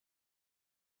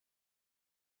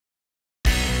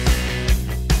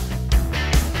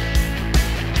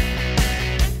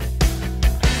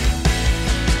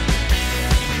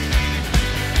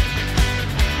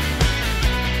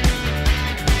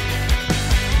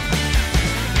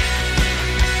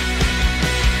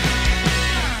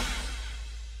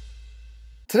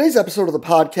Today's episode of the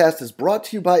podcast is brought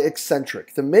to you by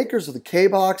Exxentric, the makers of the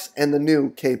K-Box and the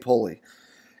new K-Pulley.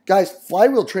 Guys,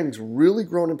 flywheel training's really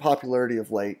grown in popularity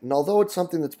of late, and although it's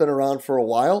something that's been around for a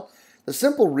while, the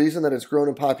simple reason that it's grown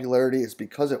in popularity is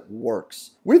because it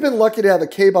works. We've been lucky to have a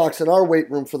K-Box in our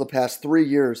weight room for the past 3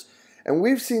 years, and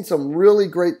we've seen some really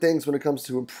great things when it comes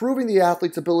to improving the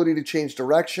athlete's ability to change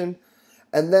direction,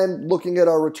 and then looking at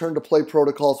our return to play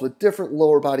protocols with different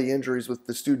lower body injuries with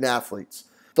the student athletes.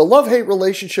 The love-hate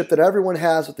relationship that everyone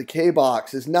has with the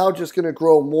K-Box is now just going to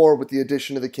grow more with the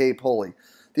addition of the K-Pulley.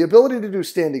 The ability to do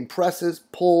standing presses,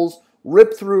 pulls,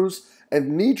 rip-throughs,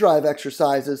 and knee drive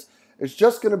exercises is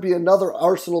just going to be another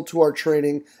arsenal to our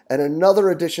training and another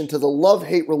addition to the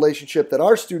love-hate relationship that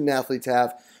our student athletes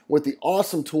have with the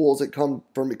awesome tools that come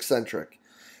from Exxentric.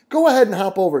 Go ahead and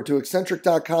hop over to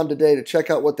exxentric.com today to check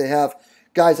out what they have.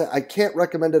 Guys, I can't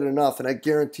recommend it enough, and I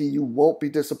guarantee you won't be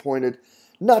disappointed,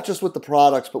 not just with the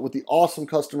products, but with the awesome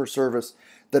customer service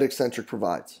that Exxentric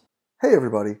provides. Hey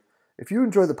everybody, if you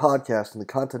enjoy the podcast and the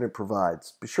content it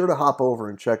provides, be sure to hop over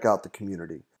and check out the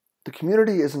community. The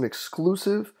community is an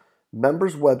exclusive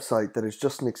members website that is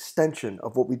just an extension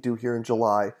of what we do here in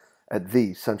July at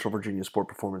the Central Virginia Sport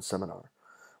Performance Seminar.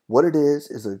 What it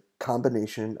is a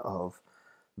combination of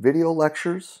video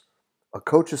lectures, a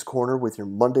coach's corner with your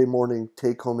Monday morning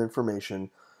take-home information,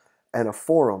 and a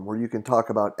forum where you can talk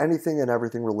about anything and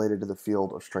everything related to the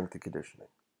field of strength and conditioning.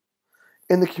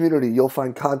 In the community, you'll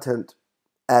find content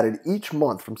added each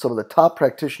month from some of the top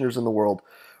practitioners in the world,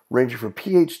 ranging from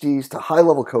PhDs to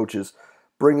high-level coaches,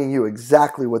 bringing you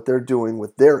exactly what they're doing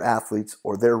with their athletes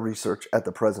or their research at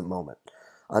the present moment.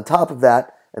 On top of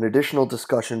that, an additional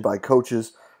discussion by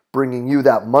coaches bringing you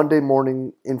that Monday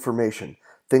morning information,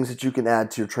 things that you can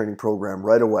add to your training program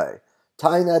right away.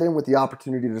 Tying that in with the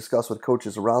opportunity to discuss with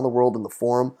coaches around the world in the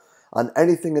forum on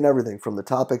anything and everything from the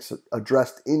topics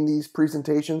addressed in these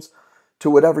presentations to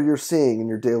whatever you're seeing in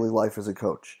your daily life as a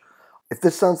coach. If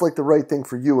this sounds like the right thing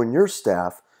for you and your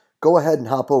staff, go ahead and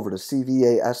hop over to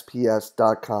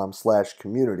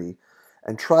cvasps.com/community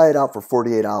and try it out for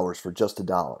 48 hours for just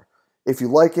 $1. If you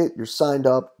like it, you're signed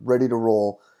up, ready to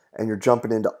roll, and you're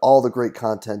jumping into all the great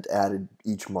content added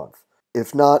each month.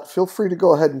 If not, feel free to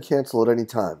go ahead and cancel at any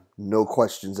time. No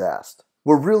questions asked.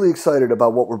 We're really excited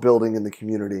about what we're building in the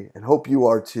community and hope you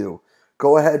are too.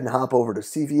 Go ahead and hop over to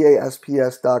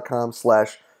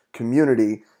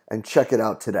cvasps.com/community and check it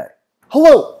out today.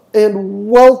 Hello and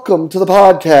welcome to the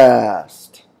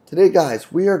podcast. Today,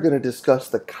 guys, we are going to discuss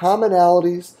the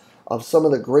commonalities of some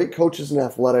of the great coaches in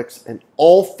athletics and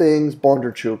all things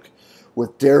Bondarchuk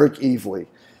with Derek Evely.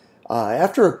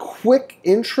 After a quick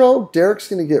intro, Derek's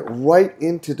going to get right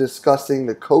into discussing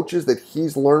the coaches that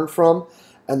he's learned from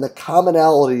and the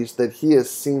commonalities that he has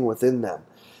seen within them.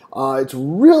 It's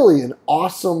really an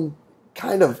awesome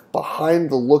kind of behind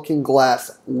the looking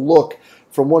glass look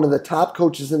from one of the top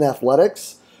coaches in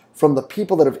athletics, from the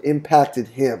people that have impacted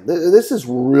him. This is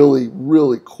really,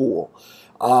 really cool.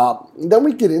 Then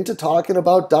we get into talking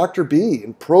about Dr. B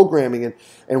and programming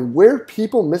and where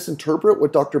people misinterpret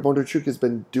what Dr. Bondarchuk has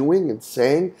been doing and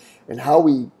saying and how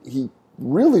he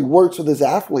really works with his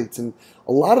athletes and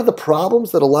a lot of the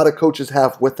problems that a lot of coaches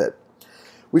have with it.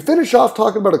 We finish off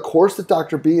talking about a course that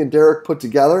Dr. B and Derek put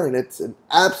together, and it's an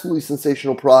absolutely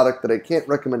sensational product that I can't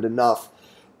recommend enough.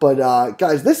 But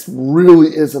guys, this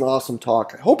really is an awesome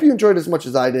talk. I hope you enjoyed as much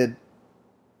as I did.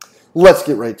 Let's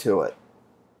get right to it.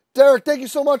 Derek, thank you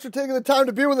so much for taking the time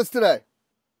to be with us today.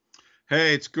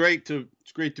 Hey, it's great to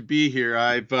be here.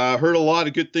 I've heard a lot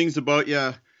of good things about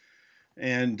you,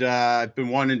 and I've been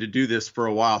wanting to do this for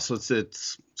a while, so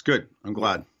it's good. I'm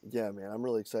glad. Yeah, man, I'm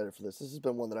really excited for this. This has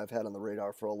been one that I've had on the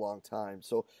radar for a long time.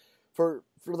 So for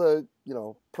the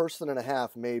person and a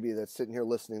half maybe that's sitting here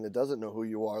listening that doesn't know who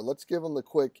you are, let's give them the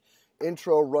quick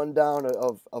intro rundown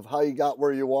of how you got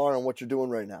where you are and what you're doing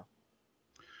right now.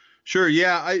 Sure.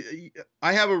 Yeah,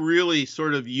 I have a really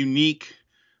sort of unique,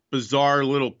 bizarre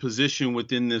little position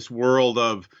within this world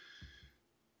of,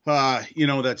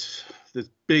 that's this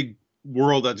big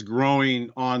world that's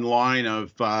growing online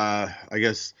of, I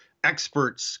guess,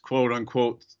 experts, quote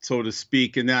unquote, so to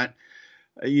speak. And that,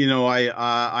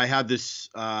 I have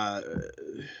this,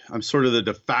 I'm sort of the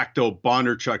de facto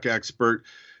Bondarchuk expert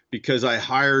because I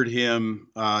hired him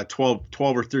 12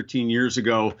 or 13 years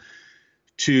ago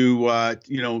to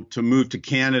move to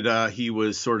Canada. He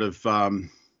was sort of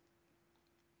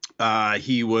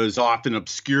he was off in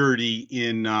obscurity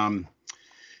in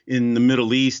the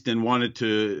Middle East and wanted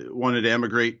to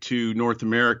emigrate to North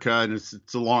America. And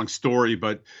it's a long story,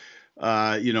 but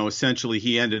essentially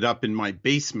he ended up in my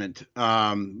basement,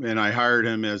 and I hired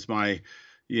him as my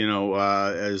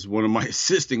as one of my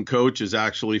assistant coaches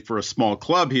actually for a small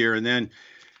club here. And then,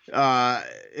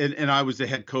 and I was the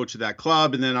head coach of that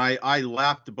club. And then I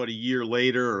left about a year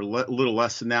later, or a little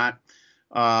less than that.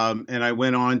 And I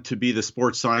went on to be the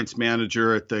sports science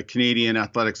manager at the Canadian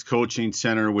Athletics Coaching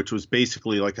Center, which was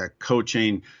basically like a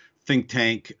coaching think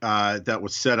tank that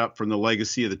was set up from the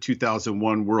legacy of the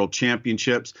 2001 World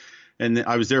Championships. And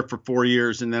I was there for 4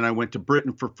 years, and then I went to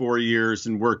Britain for 4 years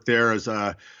and worked there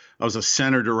I was a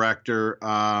center director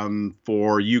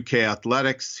for UK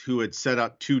Athletics, who had set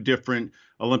up 2 different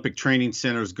Olympic training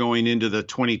centers going into the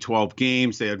 2012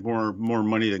 games. They had more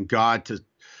money than God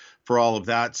for all of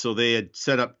that. So they had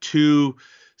set up 2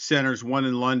 centers, one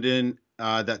in London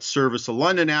that service the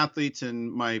London athletes,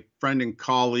 and my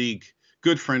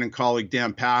good friend and colleague,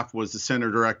 Dan Paff, was the center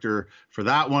director for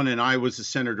that one. And I was the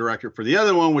center director for the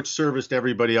other one, which serviced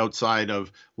everybody outside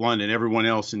of London, everyone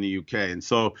else in the UK. And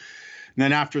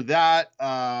then after that,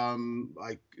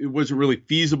 it wasn't really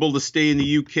feasible to stay in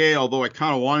the UK, although I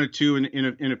kind of wanted to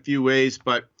in a few ways,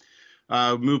 but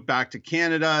moved back to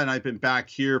Canada, and I've been back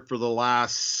here for the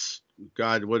last,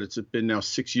 God, what has it been now?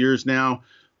 6 years now,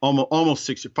 almost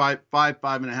 6,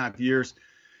 5.5 years.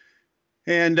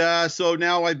 And so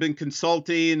now I've been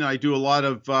consulting. I do a lot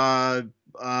of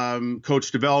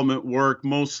coach development work,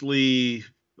 mostly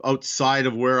outside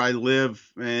of where I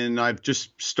live. And I've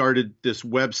just started this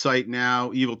website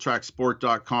now,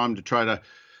 eviltracksport.com, to try to,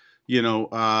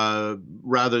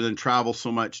 rather than travel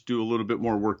so much, do a little bit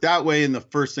more work that way. And the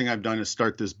first thing I've done is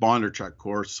start this Bondarchuk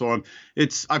course. So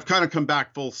I've kind of come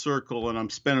back full circle, and I'm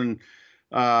spending,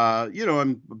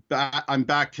 I'm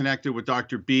back connected with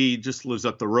Dr. B. He just lives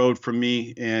up the road from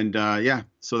me. And,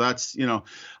 so that's,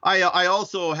 I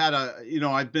also had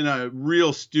I've been a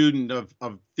real student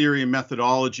of theory and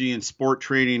methodology and sport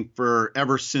training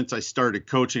ever since I started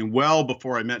coaching, well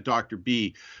before I met Dr.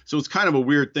 B. So it's kind of a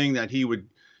weird thing that he would,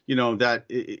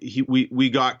 we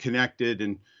got connected.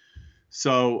 And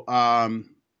so,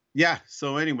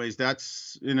 so anyways,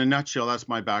 that's in a nutshell, that's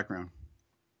my background.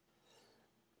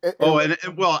 And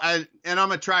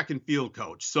I'm a track and field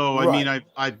coach. So, right. I mean,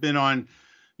 I've been on,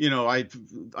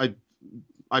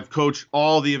 I've coached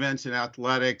all the events in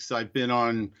athletics. I've been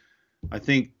on, I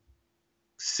think,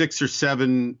 6 or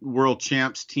 7 world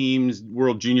champs teams,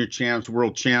 world junior champs,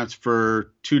 world champs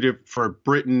for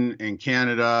Britain and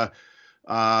Canada.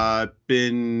 I've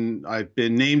been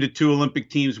named to 2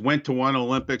 Olympic teams, went to 1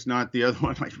 Olympics, not the other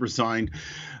one. I resigned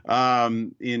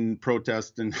in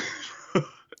protest, and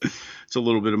it's a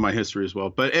little bit of my history as well.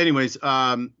 But anyways,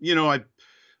 I've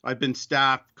been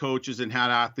staff coaches and had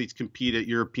athletes compete at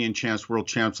European champs, world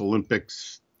champs,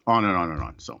 Olympics, on and on and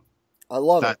on. So I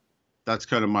love it. That's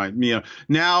kind of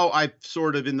now I've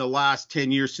sort of, in the last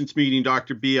 10 years since meeting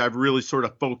Dr. B, I've really sort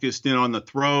of focused in on the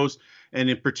throws, and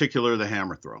in particular the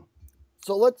hammer throw.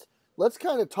 So let's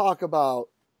kind of talk about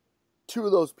 2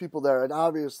 of those people there. And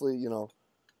obviously,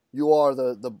 you are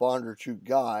the Bondarchuk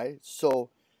guy. So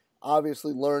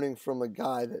obviously learning from a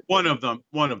guy that one of them.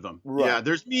 Right. Yeah,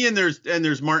 there's me, and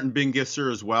there's Martin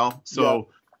Bingisser as well. So yeah.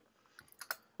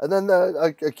 And then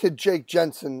a kid, Jake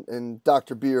Jensen, and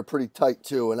Dr. B are pretty tight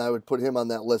too, and I would put him on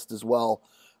that list as well.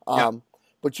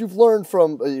 But you've learned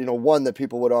from one that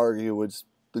people would argue was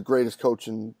the greatest coach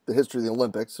in the history of the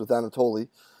Olympics, with Anatoly,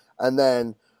 and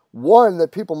then one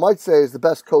that people might say is the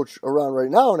best coach around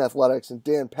right now in athletics, and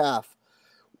Dan Paff.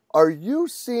 Are you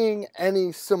seeing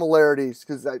any similarities?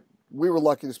 Because we were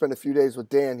lucky to spend a few days with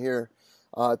Dan here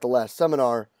at the last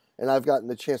seminar, and I've gotten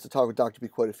the chance to talk with Dr. B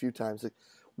quite a few times. Like,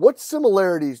 what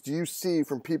similarities do you see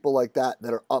from people like that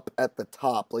are up at the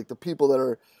top, like the people that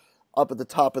are up at the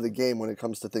top of the game when it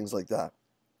comes to things like that?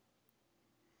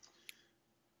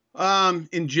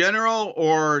 In general,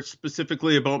 or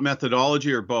specifically about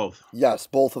methodology, or both? Yes,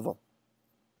 both of them.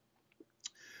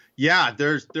 Yeah,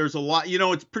 there's a lot.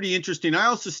 It's pretty interesting. I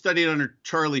also studied under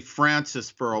Charlie Francis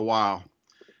for a while,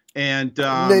 and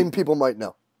name people might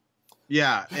know.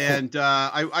 Yeah, and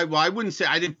I wouldn't say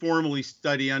I didn't formally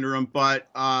study under him, but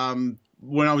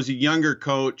when I was a younger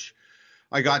coach,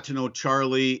 I got to know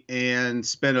Charlie and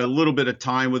spent a little bit of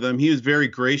time with him. He was very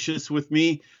gracious with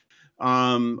me.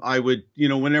 I would,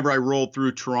 whenever I rolled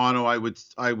through Toronto, I would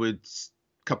a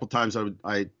couple times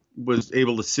I was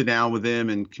able to sit down with him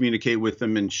and communicate with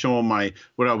him and show him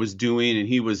what I was doing, and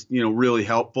he was, really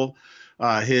helpful.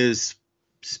 His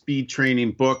speed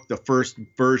training book, the first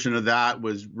version of that,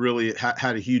 was really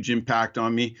had a huge impact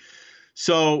on me.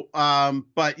 So,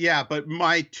 but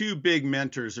my 2 big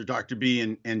mentors are Dr.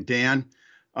 B and Dan,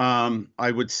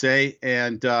 I would say.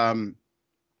 And,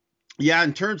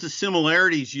 in terms of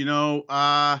similarities,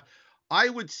 I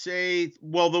would say,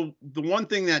 well, the one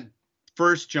thing that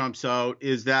first jumps out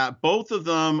is that both of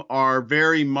them are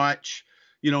very much,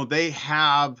 they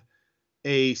have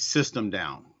a system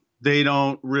down. They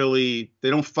don't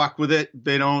fuck with it.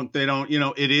 They don't,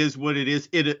 it is what it is.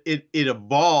 It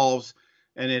evolves,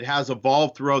 and it has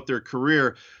evolved throughout their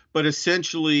career. But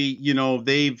essentially,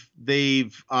 they've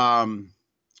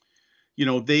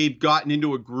gotten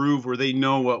into a groove where they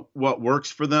know what works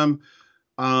for them.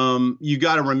 You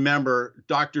got to remember,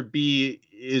 Dr. B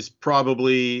is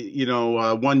probably,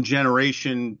 one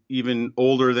generation even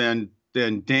older than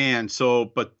Dan. So,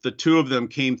 but the two of them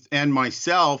and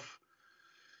myself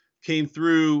came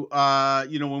through,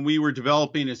 when we were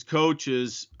developing as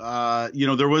coaches,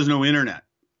 there was no internet,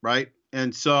 right?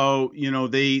 And so,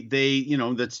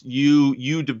 that's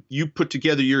you put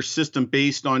together your system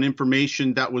based on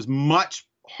information that was much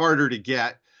harder to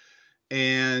get.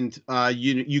 And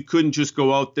you couldn't just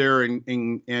go out there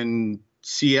and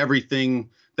see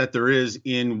everything that there is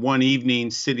in one evening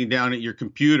sitting down at your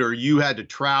computer. You had to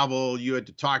travel, you had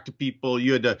to talk to people,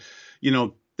 you had to,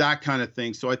 that kind of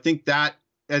thing. So I think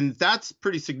that's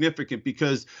pretty significant,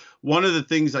 because one of the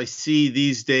things I see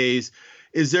these days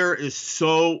is there is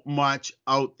so much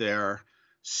out there,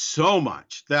 so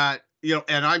much that,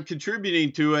 and I'm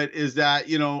contributing to it, is that,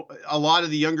 a lot of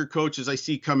the younger coaches I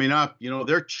see coming up,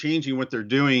 they're changing what they're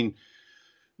doing.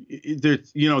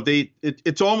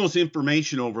 It's almost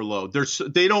information overload.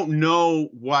 They don't know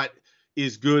what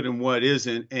is good and what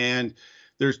isn't. And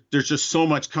there's just so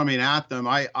much coming at them.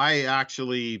 I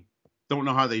actually don't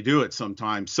know how they do it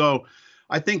sometimes. So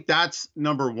I think that's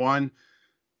number one.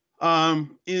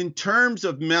 In terms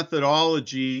of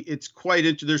methodology, it's quite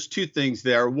interesting. There's two things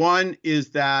there. One is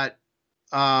that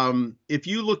if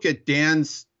you look at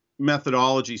Dan's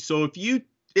methodology,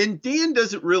 and Dan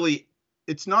doesn't really,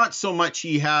 it's not so much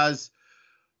he has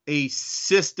a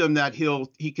system that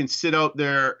he can stand out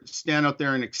there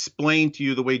and explain to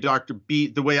you the way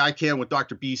I can with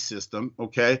Dr. B's system.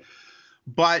 Okay.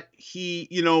 But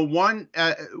one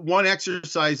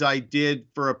exercise I did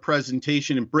for a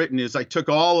presentation in Britain is I took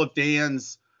all of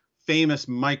Dan's famous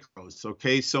micros.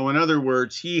 Okay. So in other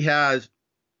words, he's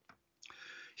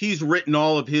written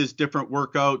all of his different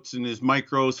workouts and his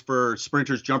micros for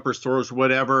sprinters, jumpers, throwers,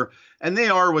 whatever. And they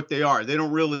are what they are. They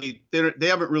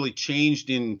haven't really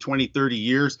changed in 20, 30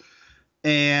 years.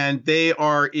 And they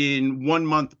are in 1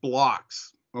 month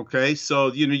blocks. Okay.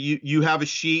 So, you have a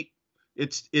sheet.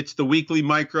 It's the weekly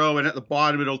micro, and at the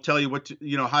bottom, it'll tell you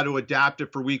how to adapt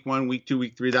it for week 1, week 2,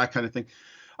 week 3, that kind of thing.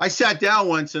 I sat down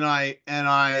once and I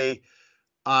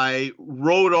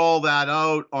wrote all that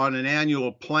out on an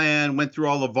annual plan, went through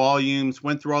all the volumes,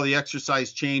 went through all the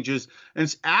exercise changes, and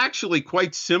it's actually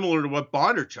quite similar to what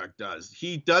Bondarchuk does.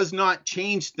 He does not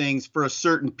change things for a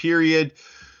certain period,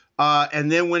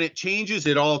 and then when it changes,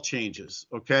 it all changes,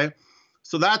 okay?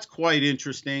 So that's quite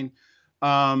interesting.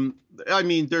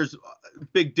 There's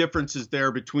big differences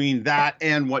there between that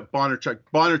and what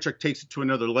Bondarchuk takes it to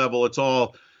another level. It's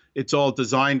all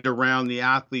designed around the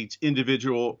athlete's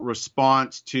individual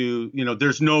response to,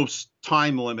 there's no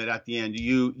time limit at the end.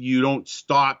 You don't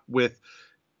stop with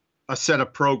a set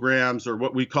of programs, or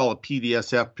what we call a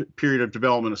PDSF, period of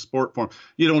development of sport form.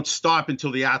 You don't stop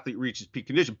until the athlete reaches peak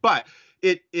condition. But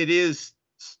it is,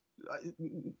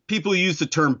 people use the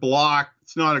term block.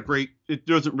 It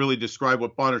doesn't really describe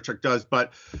what Bondarchuk does,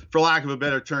 but for lack of a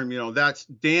better term,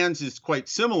 Dan's is quite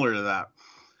similar to that.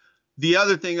 The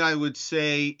other thing I would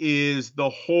say is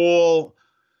and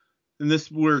this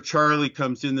is where Charlie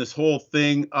comes in, this whole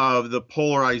thing of the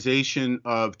polarization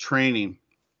of training,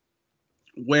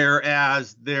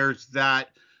 whereas there's that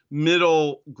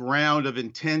middle ground of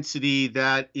intensity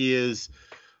that is,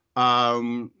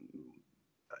 more,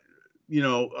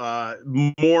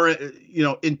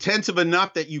 intensive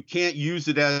enough that you can't use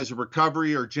it as a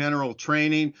recovery or general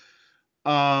training,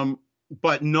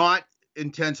 but not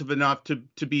intensive enough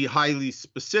to be highly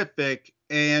specific.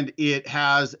 And it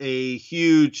has a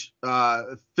huge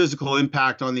physical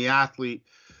impact on the athlete.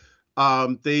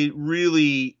 They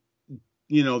really,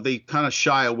 they kind of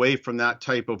shy away from that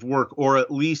type of work, or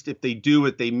at least if they do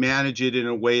it, they manage it in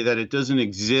a way that it doesn't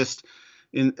exist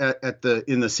in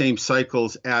the same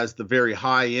cycles as the very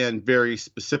high end, very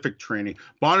specific training.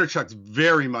 Bondarchuk's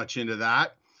very much into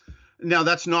that. Now,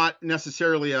 that's not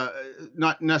necessarily a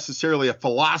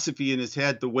philosophy in his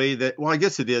head, the way that, well, I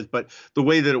guess it is, but the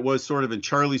way that it was sort of in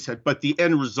Charlie's head. But the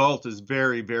end result is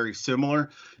very, very similar.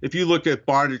 If you look at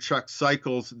Bondarchuk's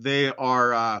cycles, they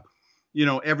are,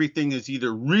 everything is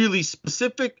either really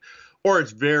specific or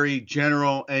it's very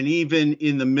general. And even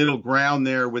in the middle ground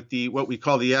there with what we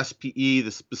call the SPE,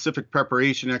 the specific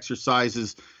preparation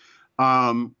exercises,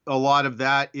 a lot of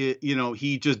that,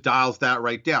 he just dials that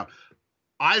right down.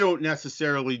 I don't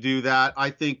necessarily do that.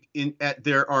 I think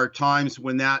there are times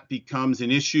when that becomes an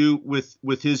issue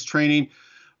with his training.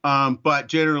 But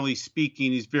generally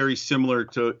speaking, he's very similar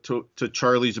to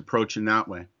Charlie's approach in that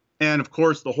way. And of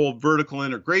course, the whole vertical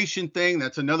integration thing,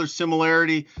 that's another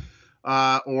similarity,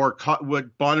 or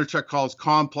what Bondarchuk calls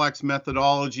complex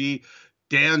methodology.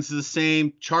 Dan's the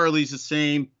same, Charlie's the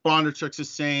same, Bondarchuk's the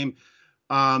same.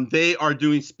 They are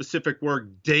doing specific work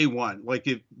day one. Like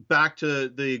back to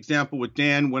the example with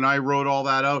Dan, when I wrote all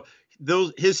that out,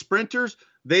 his sprinters,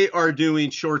 they are doing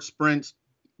short sprints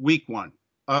week one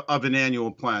of an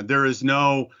annual plan. There is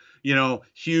no,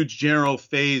 huge general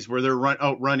phase where they're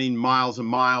out running miles and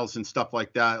miles and stuff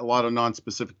like that. A lot of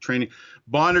non-specific training.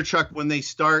 Bondarchuk, when they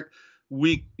start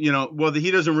he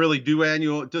doesn't really do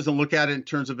annual, doesn't look at it in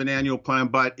terms of an annual plan.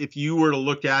 But if you were to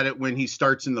look at it when he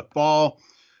starts in the fall,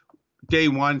 day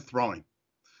one throwing.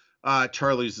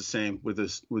 Charlie's the same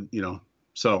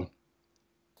so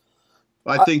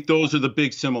I think those are the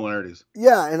big similarities.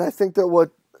 Yeah, and I think that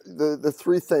what the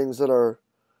three things that are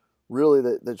really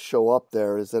that show up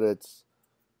there is that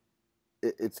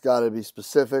it's got to be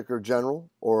specific or general,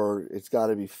 or it's got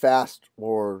to be fast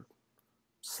or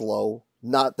slow,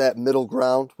 not that middle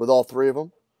ground with all three of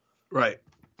them. Right.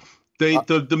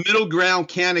 The middle ground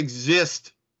can't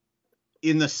exist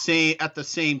at the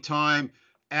same time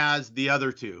as the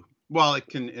other two. Well, it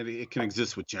can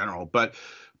exist with general, but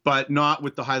not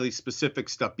with the highly specific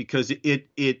stuff, because it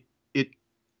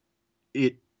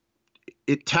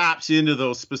taps into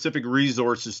those specific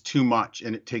resources too much,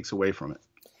 and it takes away from it.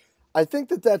 I think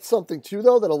that's something too,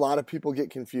 though, that a lot of people get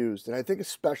confused, and I think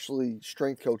especially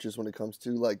strength coaches when it comes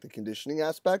to like the conditioning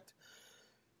aspect.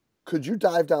 Could you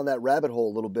dive down that rabbit hole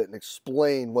a little bit and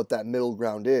explain what that middle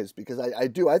ground is? Because I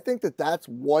think that's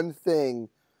one thing,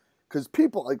 because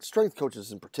people, like strength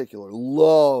coaches in particular,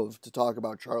 love to talk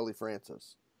about Charlie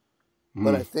Francis.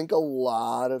 But I think a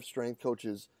lot of strength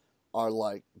coaches are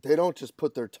like, they don't just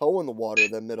put their toe in the water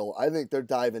in the middle. I think they're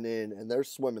diving in and they're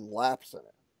swimming laps in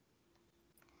it.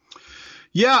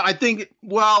 Yeah, I think,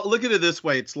 well, look at it this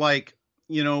way. It's like,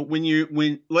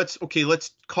 let's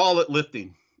call it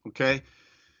lifting. Okay.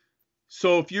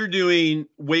 So if you're doing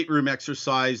weight room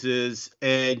exercises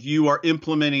and you are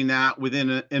implementing that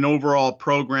within an overall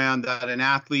program that an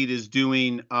athlete is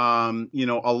doing, a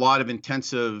lot of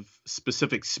intensive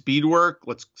specific speed work,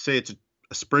 let's say it's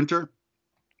a sprinter,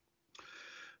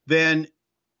 then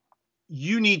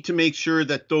you need to make sure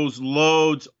that those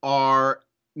loads are,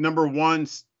 number one,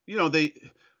 they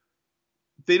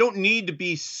don't need to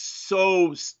be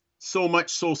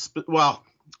well,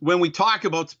 when we talk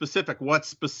about specific, what's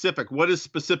specific? What is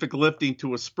specific lifting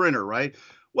to a sprinter, right?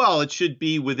 Well, it should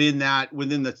be within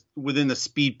the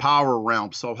speed power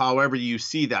realm. So however you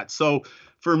see that. So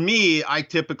for me, I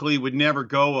typically would never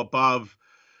go above,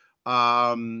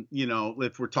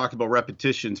 if we're talking about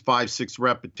repetitions, 5-6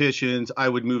 repetitions, I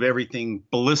would move everything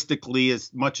ballistically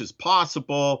as much as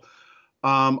possible.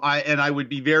 I would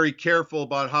be very careful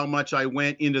about how much I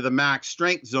went into the max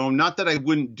strength zone. Not that I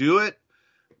wouldn't do it.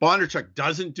 Bondarchuk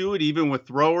doesn't do it, even with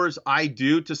throwers. I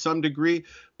do to some degree,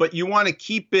 but you want to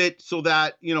keep it so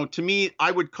that, to me,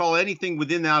 I would call anything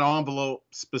within that envelope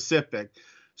specific.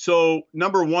 So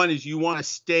number one is you want to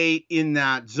stay in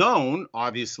that zone,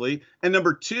 obviously. And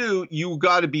number two, you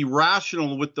got to be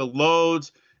rational with the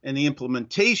loads and the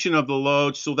implementation of the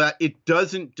loads so that it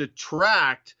doesn't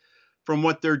detract from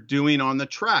what they're doing on the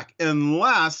track,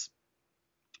 unless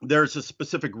there's a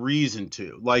specific reason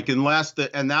to, like, and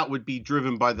that would be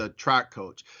driven by the track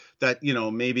coach, that,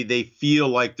 maybe they feel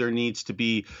like there needs to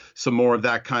be some more of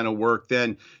that kind of work.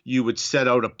 Then you would set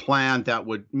out a plan that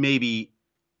would maybe,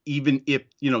 even if,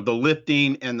 the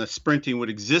lifting and the sprinting would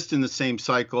exist in the same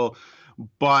cycle,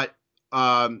 but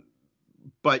there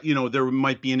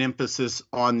might be an emphasis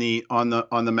on the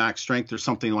max strength or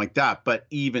something like that. But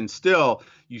even still,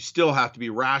 you still have to be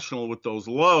rational with those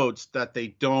loads, that they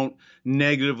don't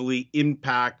negatively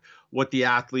impact what the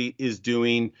athlete is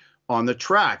doing on the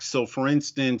track. So for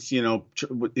instance,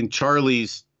 in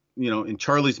Charlie's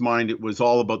mind, it was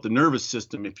all about the nervous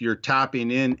system. If you're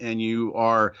tapping in and you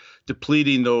are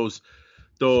depleting those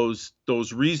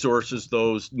resources,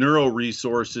 those neuro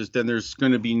resources, then there's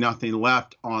going to be nothing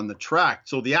left on the track.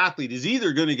 So the athlete is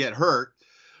either going to get hurt,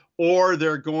 or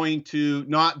they're going to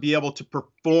not be able to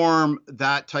perform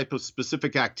that type of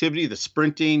specific activity, the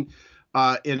sprinting,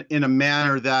 in a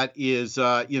manner that is,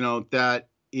 that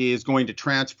is going to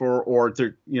transfer, or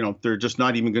they're just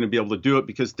not even going to be able to do it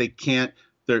because they can't.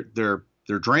 They're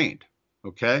drained.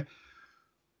 Okay.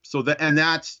 So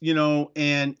that's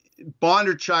and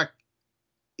Bondarchuk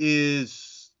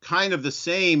is kind of the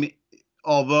same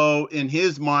although in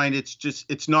his mind,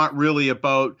 it's not really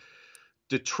about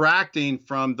detracting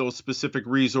from those specific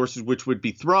resources, which would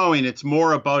be throwing. It's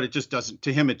more about, it just doesn't,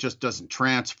 to him, it just doesn't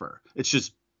transfer. It's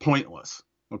just pointless.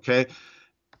 Okay.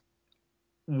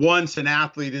 Once an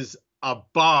athlete is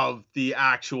above the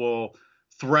actual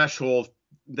threshold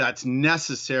that's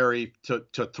necessary to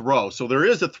throw. So there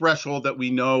is a threshold that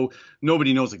we know,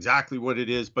 nobody knows exactly what it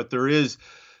is, but there is,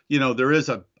 there is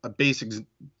a basic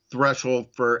threshold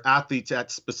for athletes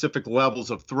at specific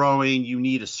levels of throwing. You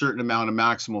need a certain amount of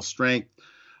maximal strength.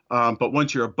 But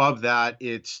once you're above that,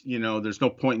 it's, there's no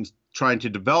point in trying to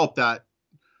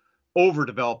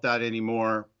overdevelop that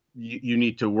anymore. You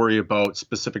need to worry about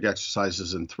specific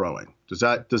exercises and throwing. Does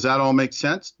that all make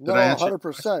sense? No,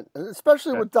 100%.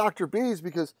 Especially with Dr. B's,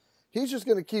 because he's just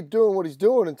going to keep doing what he's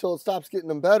doing until it stops getting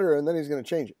him better, and then he's going to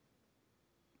change it.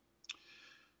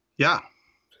 Yeah.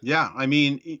 I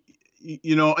mean,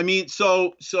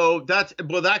 so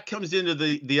that comes into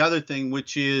the other thing,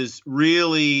 which is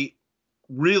really,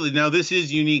 now this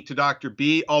is unique to Dr.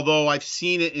 B, although I've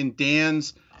seen it in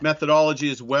Dan's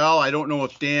methodology as well. I don't know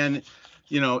if Dan,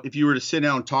 if you were to sit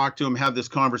down and talk to him, have this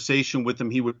conversation with him,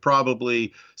 he would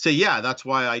probably say, yeah, that's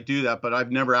why I do that. But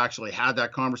I've never actually had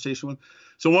that conversation with him.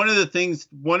 So one of the things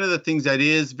that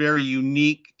is very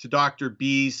unique to Dr.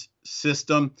 B's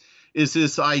system is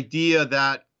this idea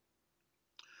that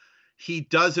he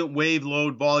doesn't wave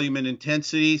load, volume, and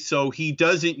intensity. So he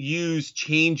doesn't use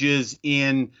changes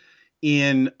in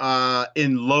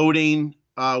loading,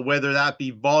 whether that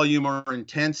be volume or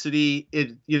intensity.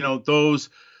 Those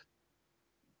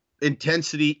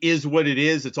intensity is what it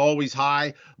is. It's always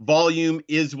high. Volume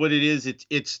is what it is.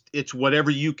 It's whatever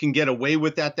you can get away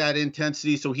with at that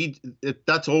intensity. So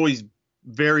that's always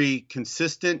very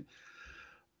consistent.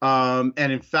 And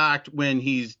in fact, when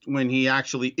he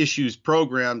actually issues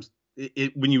programs,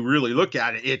 when you really look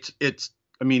at it,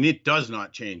 it does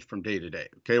not change from day to day.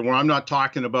 Okay. Well, I'm not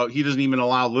talking about, he doesn't even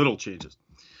allow little changes.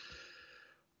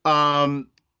 But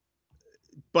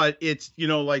it's,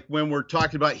 like when we're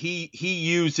talking about, he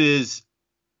uses,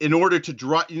 in order to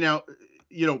draw,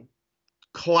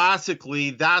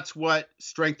 classically, that's what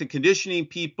strength and conditioning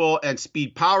people and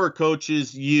speed power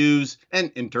coaches use,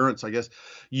 and endurance, I guess,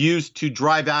 use to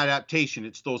drive adaptation.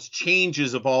 It's those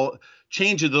changes of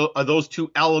those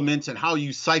two elements and how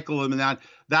you cycle them, and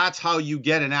that's how you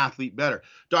get an athlete better.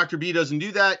 Dr. B doesn't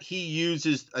do that. He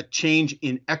uses a change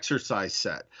in exercise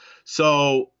set.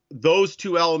 So those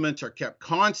two elements are kept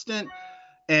constant.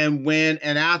 And when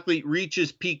an athlete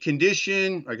reaches peak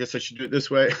condition, I guess I should do it this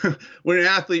way. When an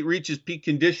athlete reaches peak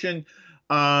condition,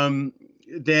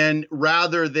 then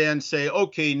rather than say,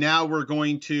 okay, now we're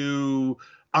going to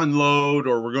unload,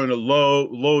 or we're going to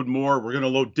load more, we're going to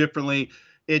load differently,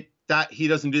 he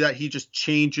doesn't do that. He just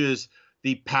changes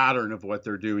the pattern of what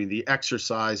they're doing, the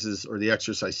exercises or the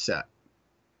exercise set.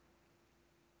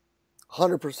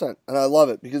 100%. And I love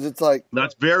it, because it's like,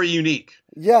 that's very unique.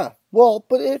 Yeah. Well,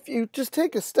 but if you just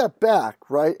take a step back,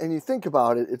 right, and you think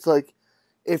about it, it's like,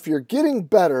 if you're getting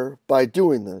better by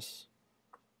doing this,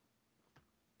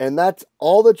 and that's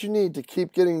all that you need to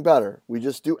keep getting better, we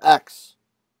just do X,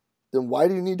 then why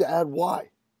do you need to add Y?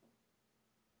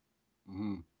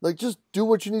 Mm-hmm. Like, just do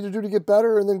what you need to do to get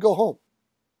better and then go home.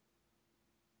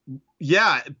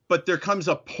 Yeah, but there comes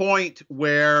a point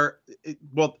where,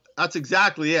 that's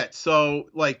exactly it. So,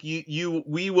 like,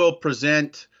 we will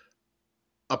present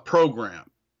a program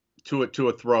to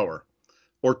a thrower,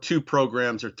 or 2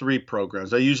 programs or 3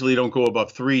 programs. I usually don't go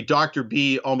above 3. Dr.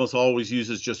 B almost always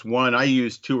uses just 1. I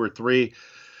use 2 or 3.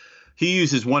 He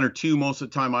uses 1 or 2 most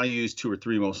of the time. I use 2 or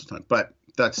 3 most of the time, but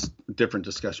that's a different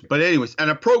discussion. But anyways,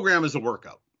 and a program is a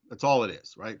workout. That's all it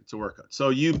is, right? It's a workout. So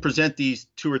you present these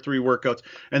 2 or 3 workouts,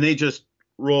 and they just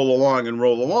roll along,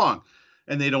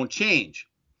 and they don't change.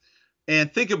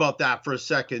 And think about that for a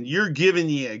second. You're giving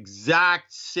the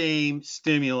exact same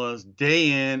stimulus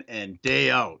day in and day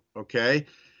out, okay?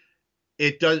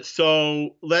 It does.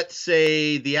 So let's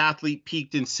say the athlete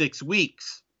peaked in 6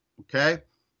 weeks, okay?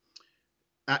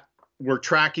 We're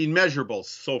tracking measurables.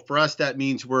 So for us, that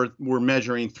means we're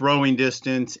measuring throwing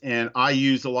distance, and I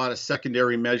use a lot of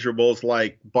secondary measurables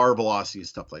like bar velocity and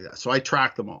stuff like that. So I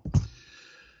track them all.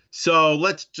 So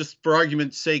let's just, for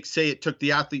argument's sake, say it took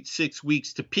the athlete 6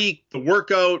 weeks to peak. The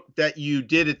workout that you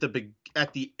did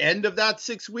at the end of that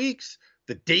 6 weeks,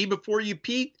 the day before you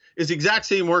peaked, is the exact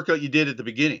same workout you did at the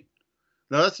beginning.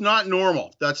 Now, that's not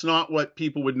normal. That's not what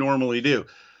people would normally do.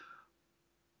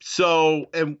 So,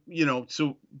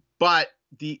 but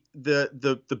the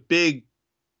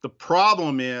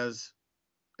problem is,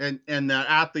 and that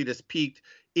athlete has peaked.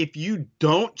 If you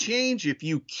don't change, if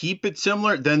you keep it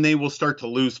similar, then they will start to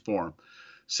lose form.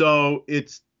 So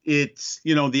it's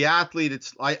you know, the athlete,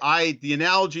 it's the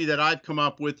analogy that I've come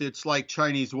up with, it's like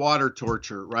Chinese water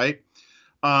torture, right?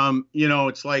 You know,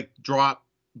 it's like drop,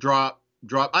 drop,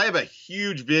 drop. I have a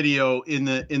huge video in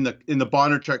the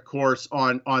Bondarchuk course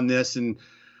on this, and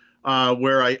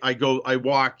where I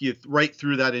walk you right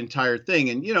through that entire thing.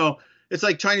 And you know, it's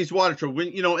like Chinese water torture. When,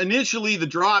 you know, initially the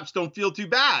drops don't feel too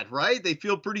bad, right? They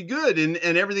feel pretty good, and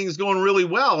everything's going really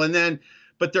well. And then,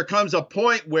 but there comes a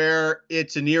point where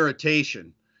it's an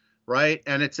irritation, right?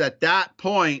 And it's at that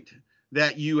point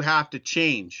that you have to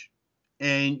change,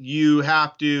 and you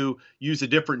have to use a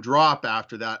different drop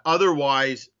after that.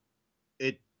 Otherwise,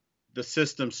 the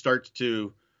system starts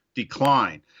to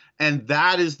decline. And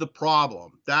that is the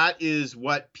problem. That is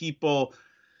what people,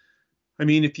 I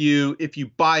mean, if you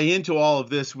buy into all of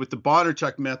this with the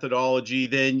Bondarchuk methodology,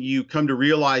 then you come to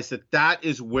realize that that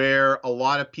is where a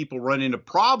lot of people run into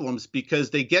problems, because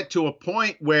they get to a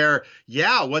point where,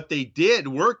 yeah, what they did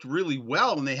worked really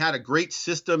well, and they had a great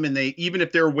system, and they, even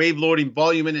if they're wave loading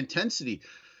volume and intensity,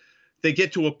 they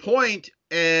get to a point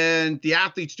and the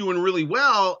athlete's doing really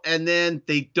well, and then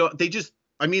they just,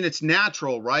 I mean, it's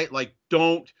natural, right? Like,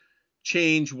 don't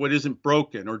change what isn't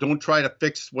broken, or don't try to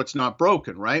fix what's not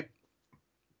broken, right?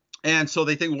 And so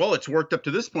they think, well, it's worked up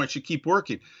to this point, should keep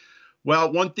working.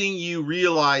 Well, one thing you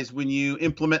realize when you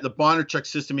implement the Bondarchuk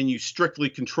system and you strictly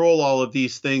control all of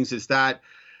these things is that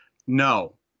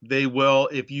no, they will,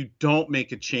 if you don't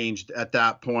make a change at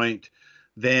that point,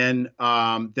 then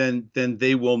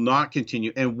they will not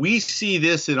continue. And we see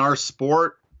this in our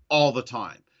sport all the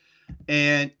time.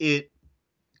 And it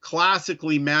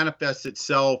classically manifests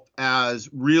itself as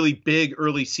really big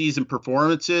early season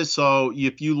performances. So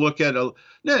if you look at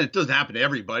it doesn't happen to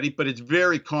everybody, but it's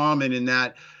very common in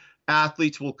that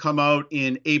athletes will come out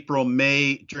in April,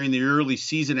 May during the early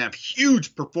season, have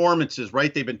huge performances,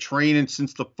 right? They've been training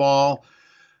since the fall,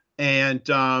 and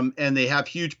they have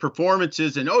huge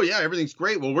performances, and oh yeah, everything's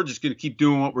great. Well, we're just going to keep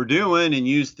doing what we're doing and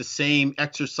use the same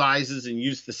exercises and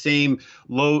use the same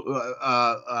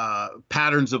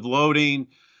patterns of loading,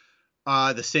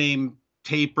 the same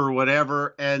taper,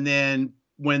 whatever. And then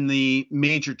when the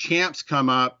major champs come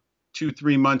up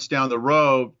 2-3 months down the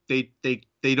road, they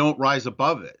don't rise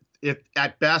above it. If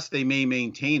at best they may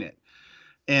maintain it.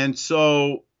 And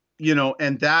so, you know,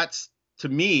 and that's, to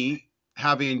me,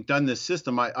 having done this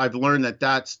system, I've learned that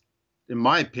that's, in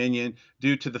my opinion,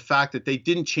 due to the fact that they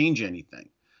didn't change anything.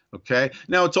 Okay.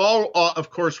 Now it's all, of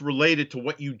course, related to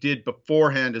what you did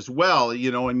beforehand as well.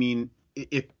 You know, I mean,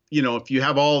 if you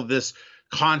have all of this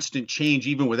constant change,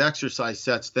 even with exercise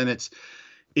sets, then it's,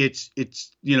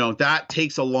 you know, that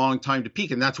takes a long time to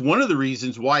peak. And that's one of the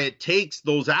reasons why it takes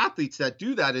those athletes that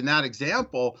do that in that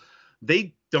example,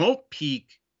 they don't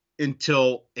peak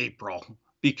until April,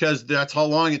 because that's how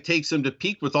long it takes them to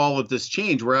peak with all of this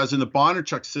change. Whereas in the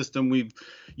Bondarchuk system,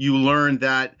 you learn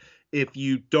that if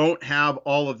you don't have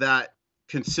all of that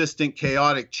consistent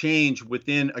chaotic change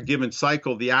within a given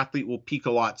cycle, the athlete will peak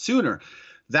a lot sooner.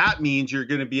 That means you're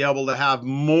going to be able to have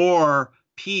more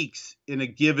peaks in a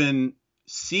given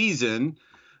season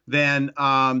than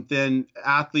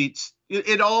athletes.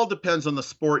 It all depends on the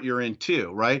sport you're in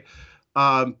too, right?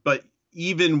 But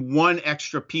even one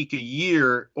extra peak a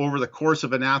year over the course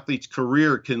of an athlete's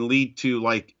career can lead to,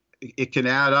 like, it can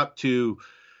add up to,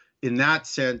 in that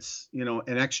sense, you know,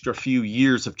 an extra few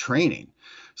years of training.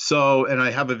 So, and I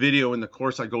have a video in the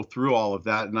course, I go through all of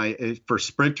that, and for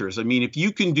sprinters, I mean, if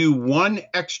you can do one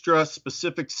extra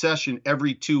specific session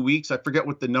every 2 weeks, I forget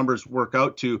what the numbers work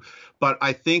out to, but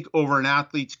I think over an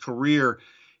athlete's career,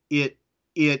 it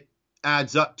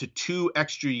adds up to 2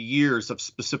 extra years of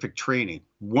specific training,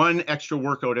 one extra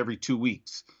workout every 2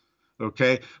 weeks.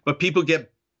 Okay. But people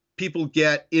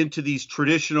get into these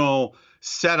traditional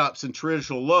setups and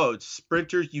traditional loads.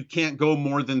 Sprinters, you can't go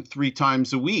more than 3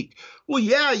 times a week. Well,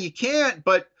 yeah, you can't,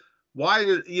 but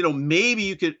why, you know, maybe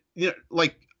you could, you know,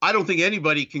 like, I don't think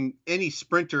any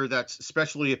sprinter that's,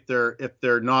 especially if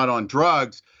they're not on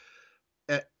drugs,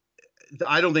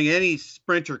 I don't think any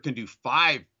sprinter can do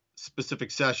 5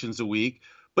 specific sessions a week,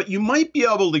 but you might be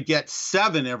able to get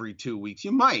 7 every 2 weeks.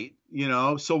 You might, you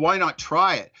know, so why not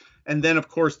try it? And then, of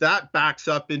course, that backs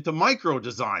up into micro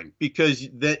design, because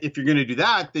if you're going to do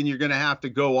that, then you're going to have to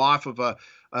go off of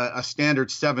a standard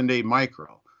 7-day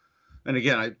micro. And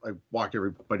again, I walk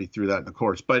everybody through that in the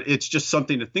course, but it's just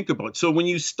something to think about. So when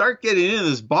you start getting into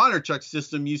this Bondarchuk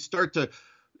system,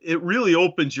 it really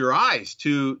opens your eyes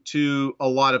to a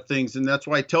lot of things. And that's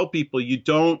why I tell people you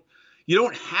don't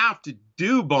have to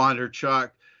do Bondarchuk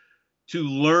to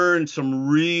learn some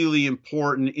really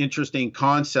important, interesting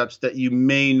concepts that you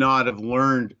may not have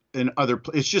learned in other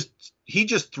places. He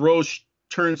just throws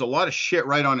turns a lot of shit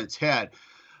right on its head.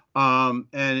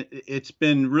 And it's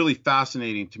been really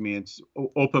fascinating to me. It's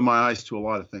opened my eyes to a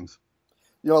lot of things.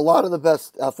 A lot of the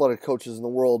best athletic coaches in the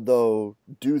world, though,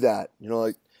 do that.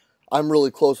 Like I'm really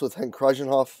close with Hank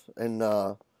Krasenhoff, and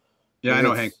yeah, I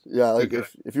know Hank. Yeah, like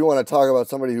if you want to talk about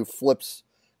somebody who flips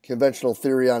conventional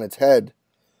theory on its head,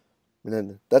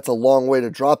 then that's a long way to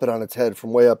drop it on its head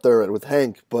from way up there with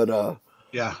Hank. But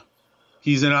yeah,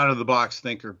 he's an out of the box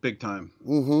thinker, big time.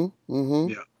 Yeah,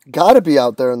 got to be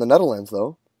out there in the Netherlands,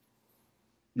 though.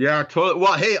 Yeah, totally.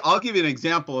 Well, hey, I'll give you an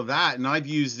example of that, and I've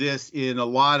used this in a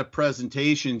lot of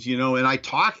presentations, and I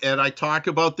talk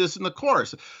about this in the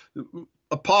course.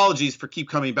 Apologies for keep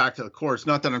coming back to the course.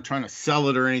 Not that I'm trying to sell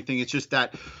it or anything. It's just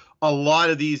that a lot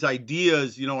of these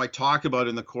ideas, I talk about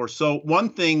in the course. So one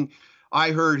thing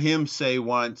I heard him say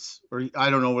once, or I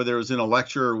don't know whether it was in a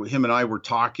lecture or him and I were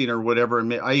talking or whatever.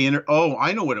 And I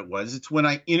know what it was. It's when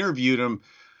I interviewed him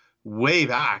way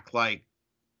back, like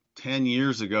 10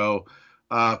 years ago.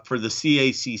 For the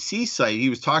CACC site, he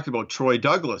was talking about Troy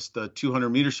Douglas, the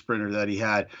 200-meter sprinter that he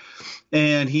had,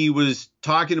 and he was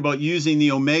talking about using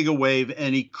the Omega Wave,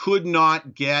 and he could not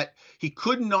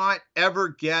ever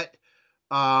get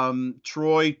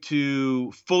Troy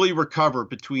to fully recover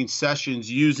between sessions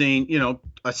using,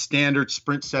 a standard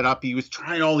sprint setup. He was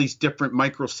trying all these different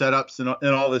micro setups and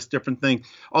all these different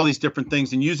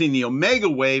things, and using the Omega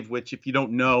Wave, which, if you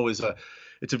don't know, it's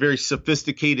a very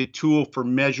sophisticated tool for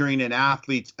measuring an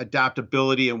athlete's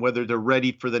adaptability and whether they're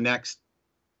ready for the next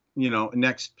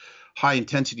high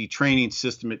intensity training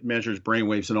system. It measures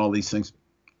brainwaves and all these things.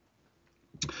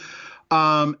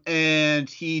 And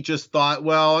he just thought,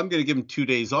 well, I'm going to give him 2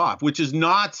 days off, which is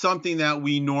not something that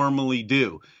we normally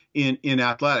do in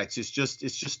athletics. It's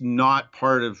just not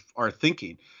part of our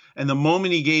thinking. And the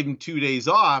moment he gave him 2 days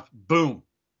off, boom,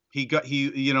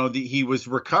 he was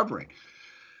recovering.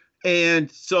 And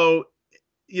so,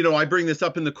 I bring this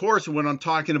up in the course, and when I'm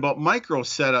talking about micro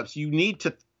setups, you need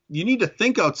to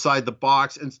think outside the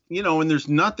box, and and there's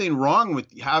nothing wrong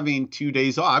with having 2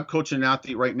 days off. I'm coaching an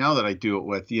athlete right now that I do it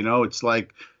with. It's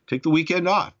like, take the weekend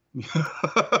off.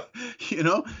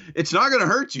 It's not going to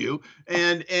hurt you,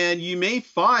 and you may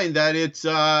find that it's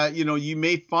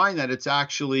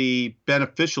actually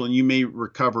beneficial, and you may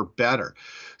recover better.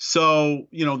 So,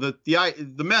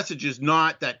 the message is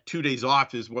not that 2 days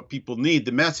off is what people need.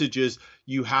 The message is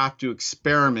you have to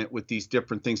experiment with these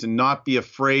different things and not be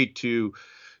afraid to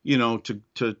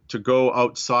go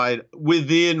outside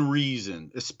within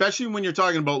reason, especially when you're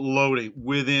talking about loading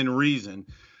within reason.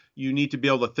 You need to be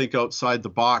able to think outside the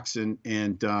box and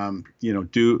do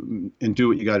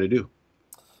what you got to do.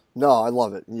 No, I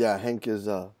love it. Yeah, Hank is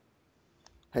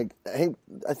Hank.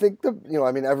 I think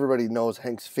everybody knows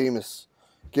Hank's famous.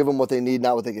 Give them what they need,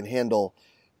 not what they can handle.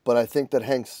 But I think that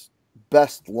Hank's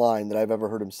best line that I've ever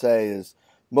heard him say is,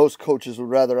 most coaches would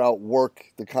rather outwork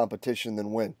the competition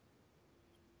than win.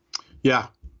 Yeah.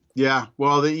 Yeah.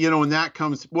 Well, and that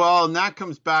comes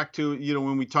back to,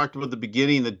 when we talked about the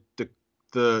beginning,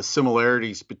 the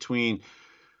similarities between,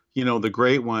 the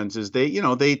great ones is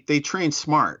they train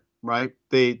smart, right?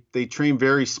 They train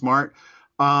very smart.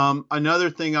 Another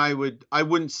thing I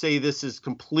wouldn't say this is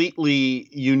completely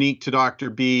unique to Dr.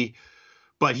 B,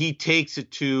 but he takes it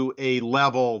to a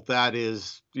level that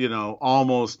is,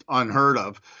 almost unheard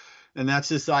of. And that's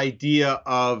this idea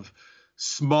of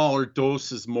smaller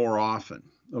doses more often.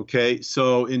 Okay.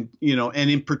 So and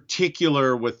in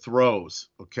particular with throws.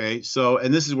 Okay. So,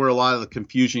 and this is where a lot of the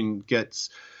confusion gets,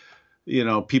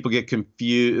 people get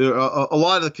confused. A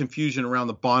lot of the confusion around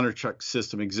the Bondarchuk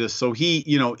system exists. So he,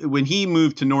 when he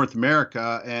moved to North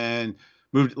America and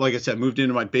moved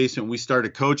into my basement, we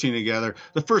started coaching together.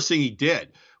 The first thing he did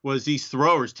was these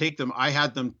throwers, I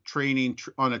had them training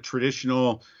on a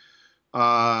traditional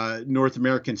North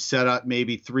American setup,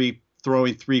 maybe throwing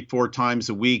 3-4 times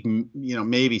a week,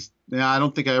 maybe. I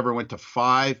don't think I ever went to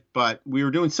 5, but we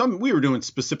were doing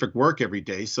specific work every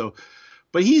day. So,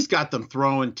 but he's got them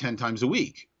throwing 10 times a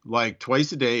week, like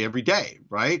twice a day, every day,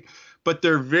 right? But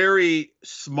they're very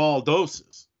small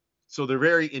doses. So they're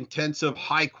very intensive,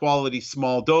 high quality,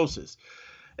 small doses.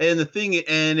 And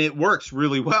it works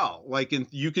really well.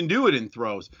 You can do it in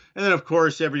throws. And then, of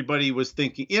course, everybody was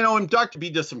thinking, and Dr.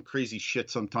 B does some crazy shit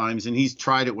sometimes, and he's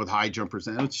tried it with high jumpers,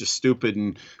 and it's just stupid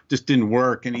and just didn't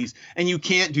work. And you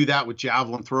can't do that with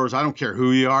javelin throwers. I don't care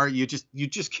who you are. You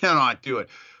just cannot do it.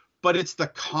 But it's the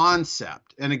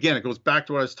concept. And again, it goes back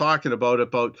to what I was talking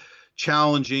about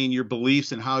challenging your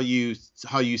beliefs and how you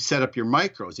set up your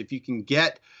micros. If you can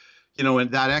get, in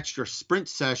that extra sprint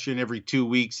session every 2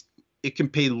 weeks, it can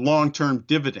pay long-term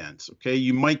dividends. Okay.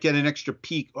 You might get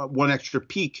one extra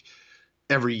peak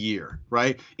every year,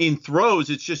 right? In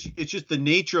throws, it's just the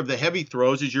nature of the heavy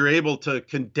throws is you're able to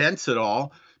condense it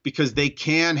all because they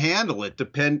can handle it.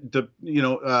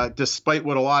 Despite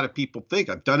what a lot of people think.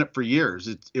 I've done it for years.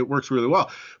 It works really well.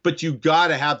 But you got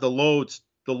to have the loads.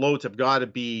 The loads have got to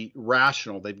be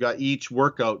rational. They've got each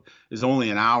workout is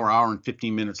only an hour and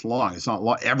 15 minutes long. It's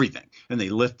not everything, and they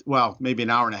lift maybe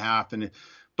an hour and a half,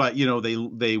 but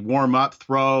they warm up,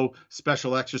 throw,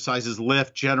 special exercises,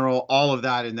 lift, general, all of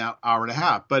that in that hour and a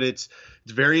half. But it's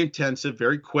very intensive,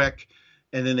 very quick,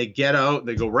 and then they get out,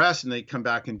 they go rest, and they come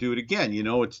back and do it again.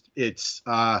 It's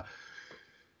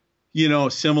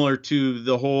similar to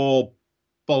the whole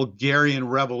Bulgarian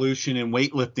revolution in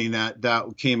weightlifting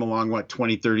that came along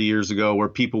 20, 30 years ago, where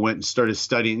people went and started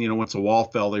studying. Once a wall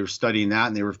fell, they were studying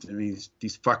that, and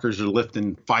these fuckers are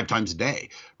lifting 5 times a day,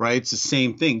 right? It's the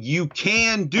same thing. You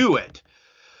can do it,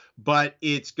 but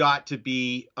it's got to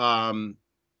be it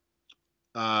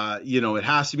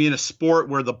has to be in a sport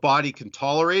where the body can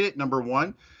tolerate it, number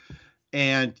one,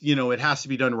 and it has to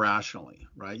be done rationally,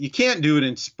 right? You can't do it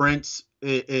in sprints.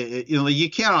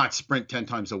 You cannot sprint 10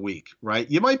 times a week, right?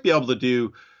 You might be able to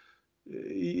do,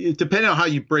 depending on how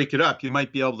you break it up, you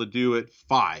might be able to do it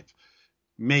 5,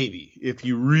 maybe, if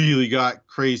you really got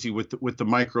crazy with the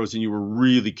micros and you were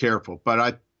really careful.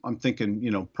 But I'm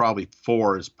thinking, probably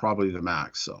 4 is probably the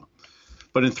max. So,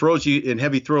 but in throws, in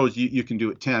heavy throws, you can do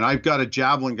it 10. I've got a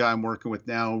javelin guy I'm working with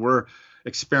now, and we're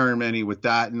experimenting with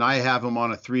that, and I have him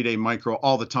on a 3-day micro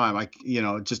all the time.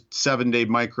 Just 7-day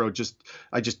micro.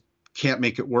 I just can't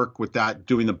make it work with that,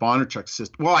 doing the Bondarchuk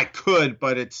system. Well, I could,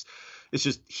 but it's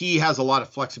just he has a lot of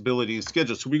flexibility in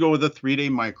schedule. So we go with a 3-day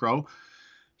micro.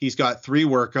 He's got 3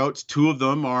 workouts. 2 of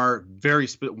them are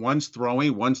one's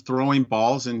throwing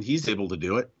balls, and he's able to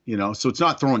do it. So it's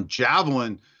not throwing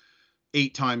javelin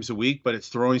 8 times a week, but it's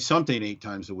throwing something 8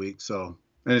 times a week. So,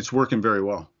 and it's working very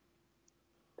well.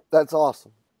 That's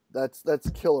awesome. That's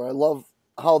killer. I love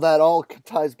how that all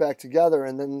ties back together.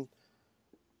 And then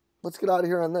let's get out of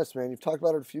here on this, man. You've talked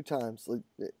about it a few times.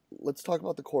 Let's talk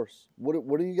about the course.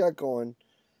 What do you got going?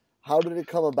 How did it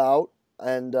come about?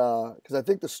 And because I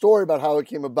think the story about how it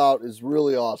came about is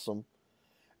really awesome.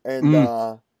 And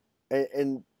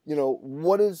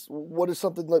what is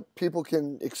something that people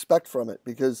can expect from it?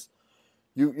 Because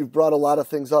you've brought a lot of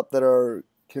things up that are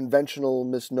conventional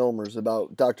misnomers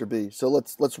about Dr. B. So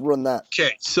let's run that.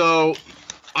 Okay, so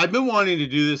I've been wanting to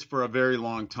do this for a very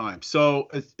long time. So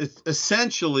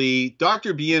essentially,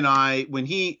 Dr. B and I, when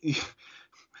the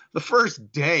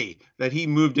first day that he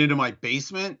moved into my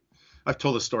basement, I've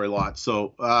told this story a lot.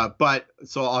 So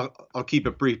I'll keep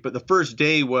it brief. But the first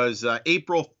day was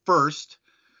April 1st,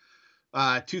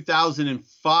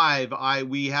 2005.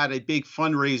 We had a big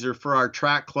fundraiser for our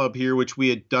track club here, which we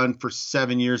had done for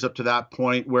 7 years up to that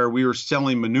point, where we were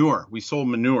selling manure. We sold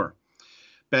manure,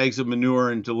 bags of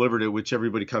manure, and delivered it, which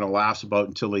everybody kind of laughs about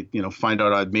until they, find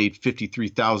out I'd made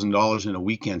 $53,000 in a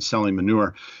weekend selling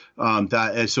manure. So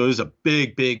it was a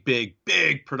big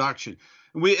production.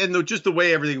 Just the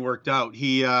way everything worked out,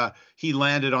 he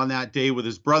landed on that day with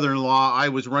his brother-in-law. I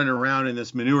was running around in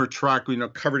this manure truck,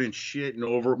 covered in shit and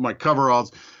over my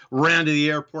coveralls. Ran to the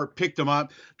airport, picked him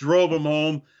up, drove him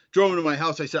home, drove him to my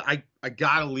house. I said, I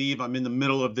gotta leave. I'm in the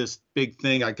middle of this big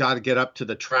thing. I gotta get up to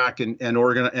the track and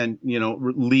organize and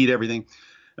lead everything.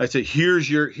 I said, here's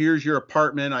your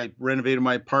apartment. I renovated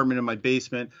my apartment in my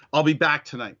basement. I'll be back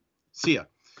tonight. See ya.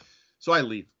 So I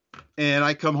leave. And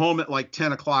I come home at like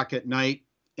 10 o'clock at night,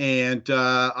 and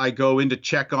I go in to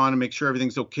check on and make sure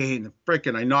everything's okay.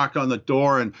 And I knock on the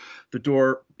door, and the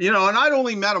door, and I'd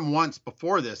only met him once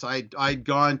before this. I'd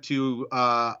gone to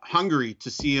Hungary to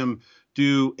see him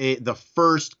do the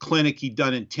first clinic he'd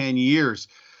done in 10 years.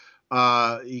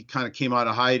 He kind of came out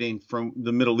of hiding from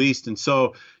the Middle East. And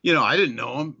so, I didn't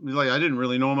know him. I didn't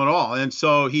really know him at all. And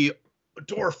so the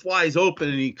door flies open,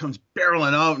 and he comes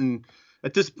barreling out, and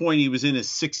at this point, he was in his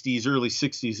 60s, early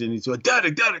 60s, and he's like,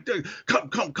 Daddy,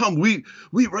 come, we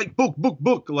write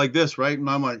book, like this, right? And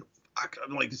I'm like,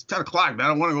 it's 10 o'clock, man,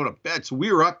 I want to go to bed. So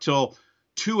we were up till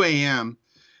 2 a.m.,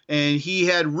 and he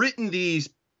had written these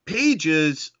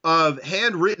pages of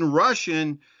handwritten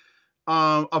Russian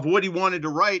of what he wanted to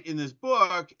write in this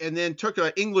book, and then took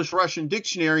an English-Russian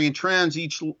dictionary and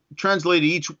translated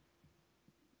each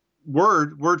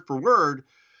word for word,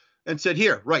 and said,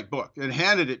 here, write book, and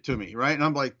handed it to me, right? And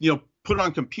I'm like, put it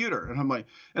on computer. And I'm like,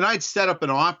 and I'd set up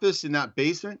an office in that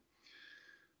basement.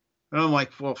 And I'm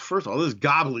like, well, first of all, this is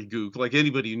gobbledygook, like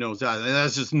anybody who knows that. And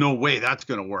that's just no way that's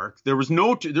going to work. There was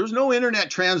no internet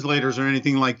translators or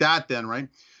anything like that then, right?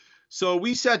 So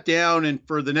we sat down, and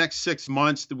for the next 6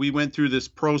 months, we went through this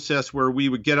process where we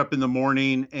would get up in the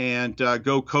morning and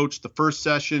go coach the first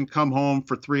session, come home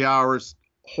for 3 hours,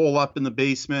 hole up in the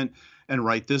basement, and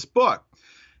write this book.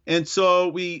 And so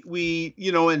we,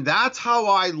 and that's how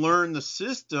I learned the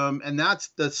system, and that's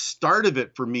the start of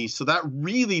it for me. So that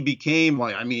really became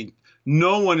like, I mean,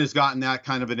 no one has gotten that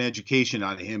kind of an education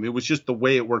out of him. It was just the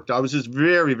way it worked. I was just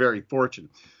very, very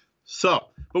fortunate. So,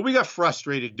 but we got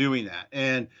frustrated doing that.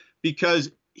 And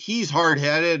because he's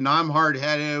hard-headed and I'm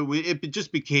hard-headed, it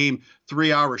just became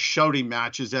 3-hour shouting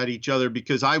matches at each other,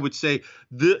 because I would say,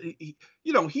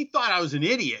 he thought I was an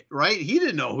idiot, right? He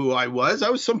didn't know who I was.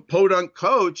 I was some podunk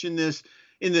coach in this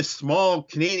small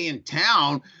Canadian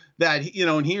town that,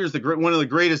 and here's one of the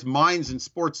greatest minds in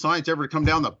sports science ever to come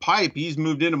down the pipe. He's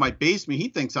moved into my basement. He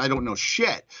thinks I don't know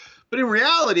shit. But in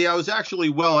reality, I was actually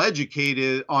well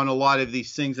educated on a lot of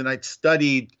these things, and I'd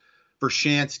studied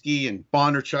Vershansky and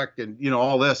Bondarchuk and,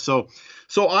 all this. So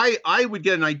I would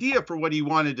get an idea for what he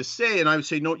wanted to say, and I would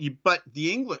say, no, but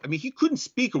the English, I mean, he couldn't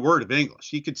speak a word of English.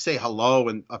 He could say hello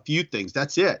and a few things.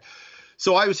 That's it.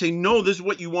 So I would say, no, this is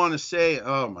what you want to say.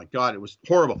 Oh my God, it was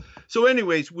horrible. So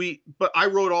anyways, but I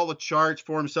wrote all the charts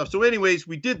for him and stuff. So anyways,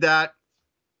 we did that.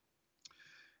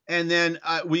 And then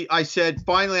I said,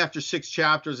 finally, after 6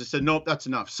 chapters, I said, nope, that's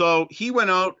enough. So he went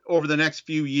out over the next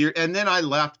few years, and then I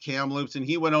left Kamloops, and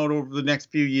he went out over the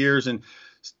next few years and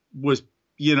was,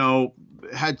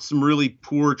 had some really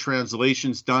poor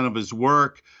translations done of his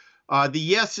work. The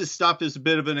Yes's stuff is a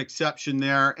bit of an exception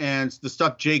there, and the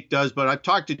stuff Jake does. But I've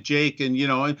talked to Jake, and,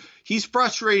 and he's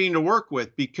frustrating to work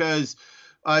with because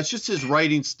it's just his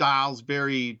writing style's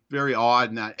very, very odd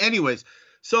and that. Anyways,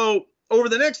 so over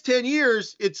the next 10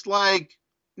 years, it's like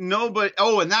nobody,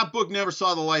 and that book never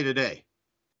saw the light of day.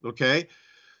 Okay.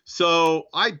 So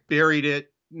I buried it,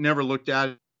 never looked at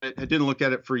it. I didn't look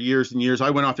at it for years and years. I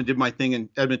went off and did my thing in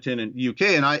Edmonton and UK.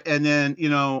 And then,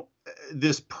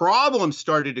 this problem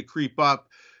started to creep up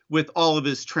with all of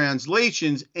his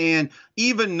translations. And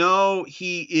even though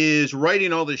he is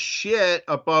writing all this shit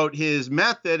about his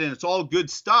method, and it's all good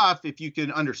stuff, if you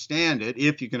can understand it,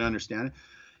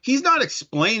 he's not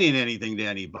explaining anything to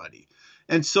anybody.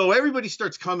 And so everybody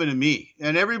starts coming to me,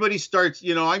 and everybody starts,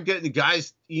 I'm getting the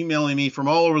guys emailing me from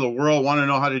all over the world, want to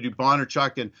know how to do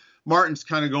Bondarchuk, and Martin's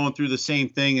kind of going through the same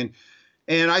thing.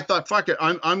 And I thought, fuck it,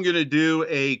 I'm going to do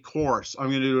a course. I'm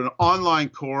going to do an online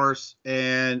course.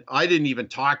 And I didn't even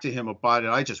talk to him about it.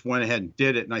 I just went ahead and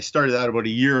did it. And I started that about a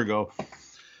year ago.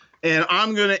 And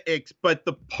but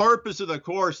the purpose of the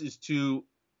course is to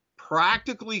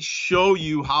practically show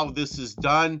you how this is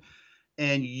done,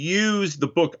 and use the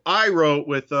book I wrote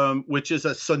with him, which is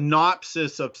a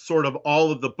synopsis of sort of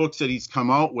all of the books that he's come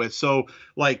out with. So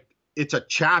like it's a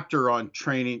chapter on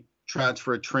training,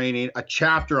 transfer of training, a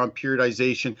chapter on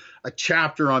periodization, a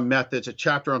chapter on methods, a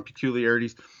chapter on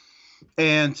peculiarities.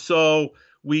 And so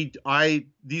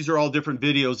these are all different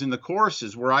videos in the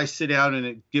courses where I sit down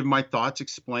and give my thoughts,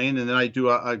 explain, and then I do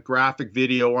a graphic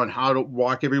video on how to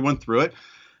walk everyone through it.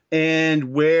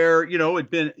 And where, it'd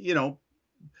been,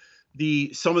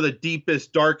 some of the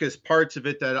deepest, darkest parts of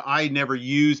it that I never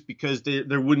used because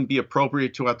there wouldn't be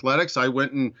appropriate to athletics, I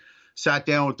went and sat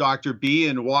down with Dr. B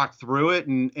and walked through it,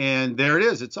 and there it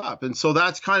is, it's up. And so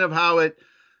that's kind of how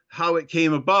it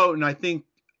came about. And I think,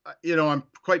 I'm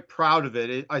quite proud of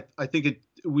it. I think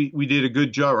we did a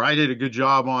good job, or I did a good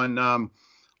job on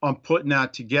putting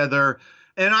that together.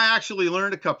 And I actually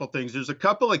learned a couple things. There's a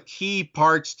couple of key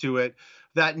parts to it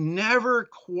that never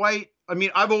quite,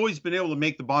 I've always been able to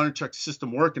make the Bondarchuk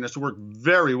system work, and it's worked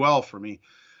very well for me.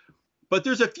 But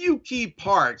there's a few key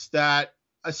parts that,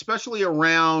 especially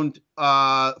around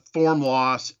form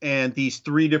loss and these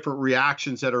 3 different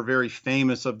reactions that are very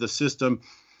famous of the system,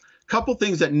 a couple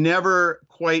things that never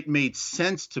quite made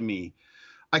sense to me.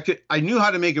 I knew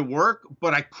how to make it work,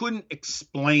 but I couldn't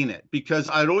explain it because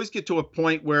I'd always get to a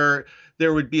point where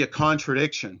there would be a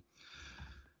contradiction.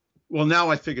 Well, now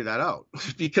I figured that out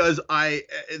because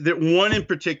one in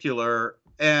particular,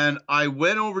 and I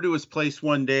went over to his place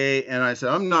one day and I said,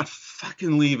 I'm not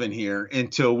fucking leaving here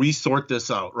until we sort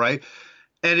this out, right?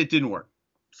 And it didn't work.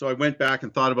 So I went back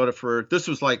and thought about it this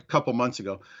was like a couple months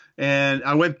ago. And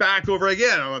I went back over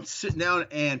again. I'm sitting down,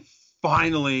 and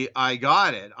finally I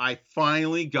got it. I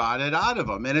finally got it out of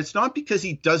him. And it's not because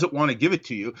he doesn't want to give it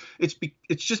to you. It's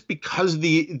just because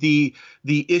the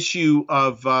issue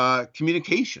of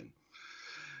communication.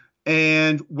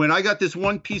 And when I got this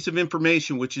one piece of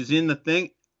information, which is in the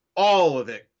thing, all of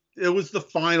it, it was the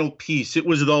final piece. It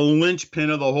was the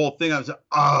linchpin of the whole thing. I was like,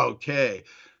 oh, okay,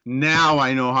 now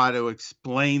I know how to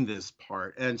explain this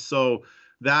part. And so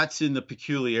That's in the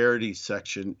peculiarities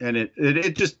section, and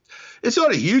it's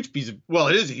not a huge piece of, well,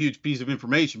 it is a huge piece of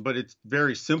information, but it's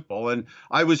very simple. And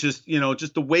I was just,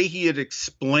 just the way he had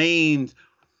explained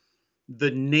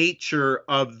the nature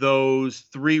of those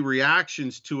three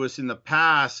reactions to us in the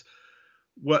past.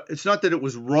 Well, it's not that it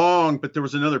was wrong, but there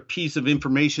was another piece of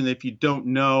information that if you don't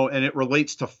know, and it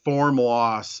relates to form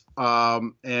loss,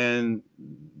 and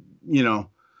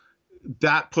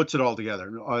that puts it all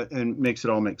together and makes it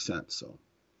all make sense.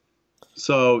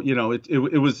 So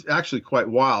it was actually quite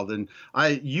wild. And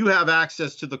you have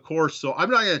access to the course, so I'm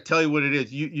not going to tell you what it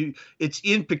is. It's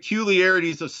in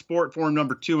Peculiarities of Sport Form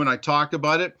number 2, and I talked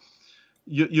about it.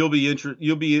 You'll be interested.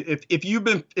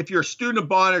 If you're a student of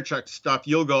Bondarchuk stuff,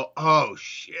 you'll go, oh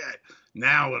shit,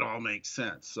 now it all makes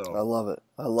sense. So I love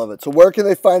it. So where can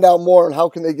they find out more, and how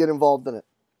can they get involved in it?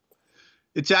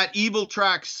 It's at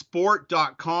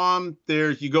eviltracksport.com.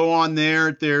 You go on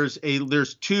there. There's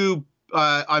two.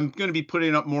 I'm going to be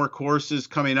putting up more courses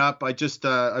coming up. I've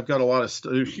got a lot of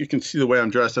stuff. You can see the way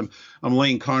I'm dressed. I'm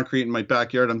laying concrete in my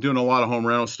backyard. I'm doing a lot of home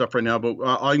rental stuff right now, but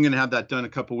I'm going to have that done in a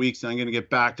couple of weeks, and I'm going to get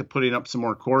back to putting up some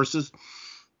more courses.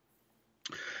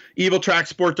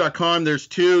 eviltracksport.com. There's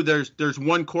two. There's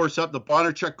one course up, the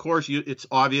Bondarchuk course. It's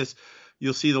obvious.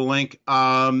 You'll see the link.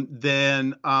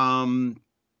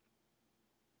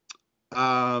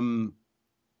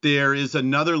 There is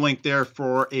another link there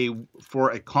for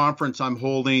a conference I'm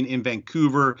holding in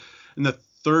Vancouver in the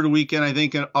third weekend, I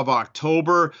think, of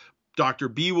October. Dr.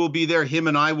 B will be there. Him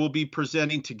and I will be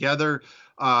presenting together.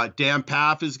 Dan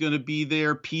Paff is going to be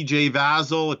there. PJ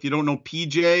Vazel. If you don't know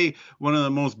PJ, one of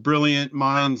the most brilliant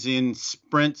minds in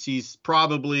sprints. He's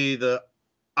probably the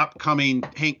upcoming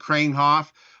Hank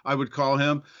Kranhoff, I would call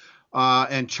him.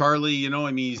 And Charlie,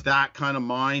 he's that kind of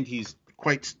mind. He's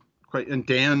quite, and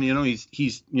Dan,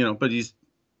 he's but he's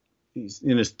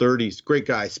in his 30s. Great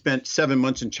guy. Spent 7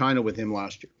 months in China with him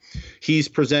last year. He's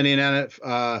presenting at it.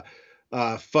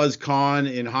 Fuzz Khan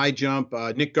in high jump.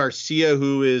 Nick Garcia,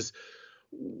 who is,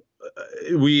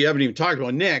 we haven't even talked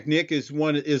about Nick. Nick is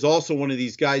also one of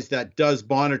these guys that does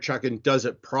Bondarchuk and does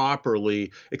it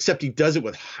properly, except he does it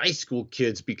with high school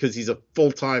kids because he's a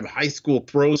full-time high school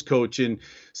pros coach in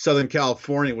Southern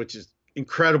California, which is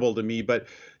incredible to me. But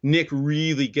Nick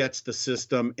really gets the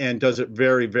system and does it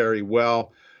very, very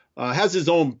well. Has his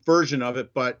own version of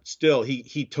it, but still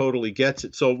he totally gets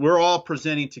it. So we're all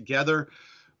presenting together.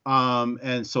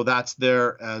 And so that's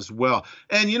there as well.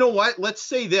 And you know what? Let's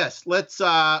say this. Let's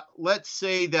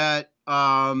say that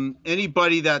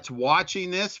anybody that's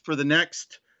watching this for the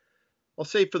next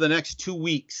 2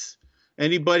 weeks,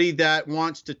 anybody that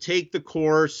wants to take the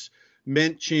course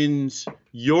mentions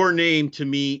your name to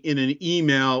me in an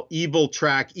email,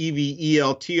 eviltrack,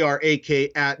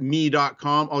 eveltrak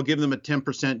 @me.com. I'll give them a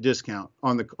 10% discount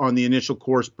on the initial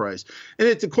course price.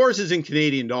 And the course is in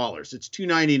Canadian dollars. It's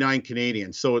 $299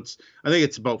 Canadian. So I think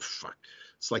it's about,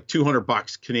 it's like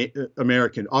 $200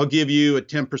 American. I'll give you a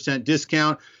 10%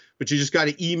 discount, but you just got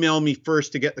to email me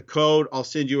first to get the code. I'll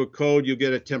send you a code. You'll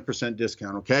get a 10%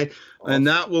 discount. Okay. Awesome. And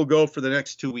that will go for the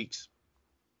next 2 weeks.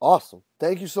 Awesome.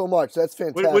 Thank you so much. That's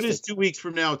fantastic. What is 2 weeks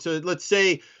from now? So let's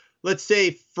say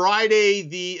Friday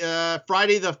the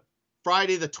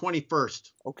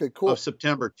 21st. Okay, cool. Of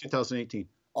September 2018.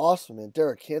 Awesome, man.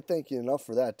 Derek, can't thank you enough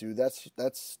for that, dude. That's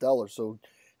stellar. So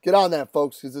get on that,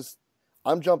 folks, because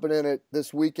I'm jumping in it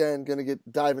this weekend, gonna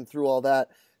get diving through all that.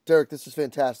 Derek, this is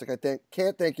fantastic.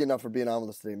 Can't thank you enough for being on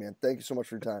with us today, man. Thank you so much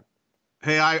for your time.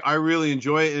 Hey, I really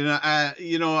enjoy it, and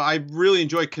I really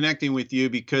enjoy connecting with you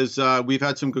because we've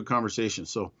had some good conversations.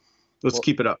 So let's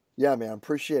keep it up. Yeah, man,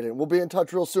 appreciate it. We'll be in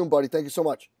touch real soon, buddy. Thank you so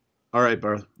much. All right,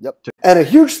 brother. Yep. And a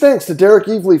huge thanks to Derek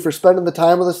Evely for spending the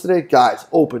time with us today, guys.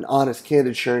 Open, honest,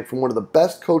 candid sharing from one of the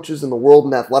best coaches in the world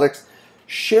in athletics,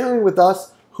 sharing with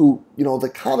us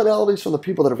the commonalities from the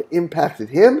people that have impacted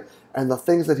him and the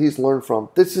things that he's learned from.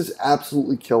 This is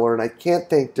absolutely killer, and I can't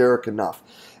thank Derek enough.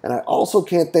 And I also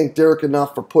can't thank Derek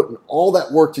enough for putting all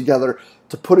that work together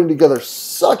to putting together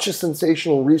such a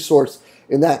sensational resource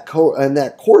in that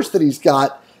course that he's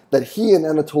got that he and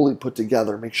Anatoly put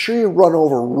together. Make sure you run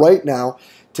over right now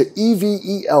to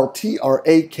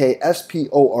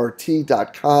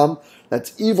eveltraksport.com.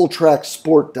 That's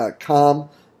eviltracksport.com,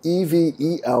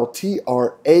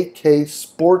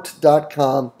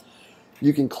 eveltraksport.com.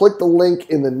 You can click the link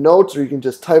in the notes, or you can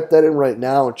just type that in right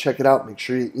now and check it out. Make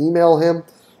sure you email him,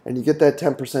 and you get that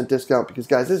 10% discount because,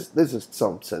 guys, this is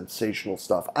some sensational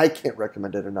stuff. I can't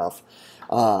recommend it enough.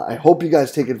 I hope you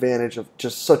guys take advantage of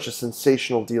just such a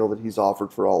sensational deal that he's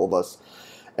offered for all of us.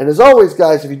 And as always,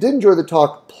 guys, if you did enjoy the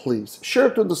talk, please share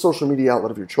it through the social media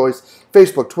outlet of your choice.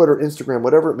 Facebook, Twitter, Instagram,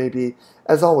 whatever it may be.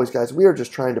 As always, guys, we are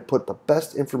just trying to put the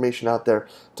best information out there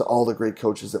to all the great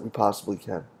coaches that we possibly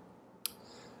can.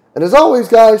 And as always,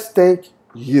 guys, thank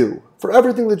you for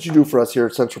everything that you do for us here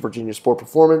at Central Virginia Sport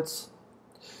Performance.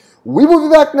 We will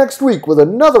be back next week with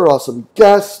another awesome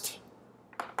guest.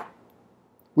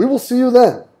 We will see you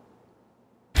then.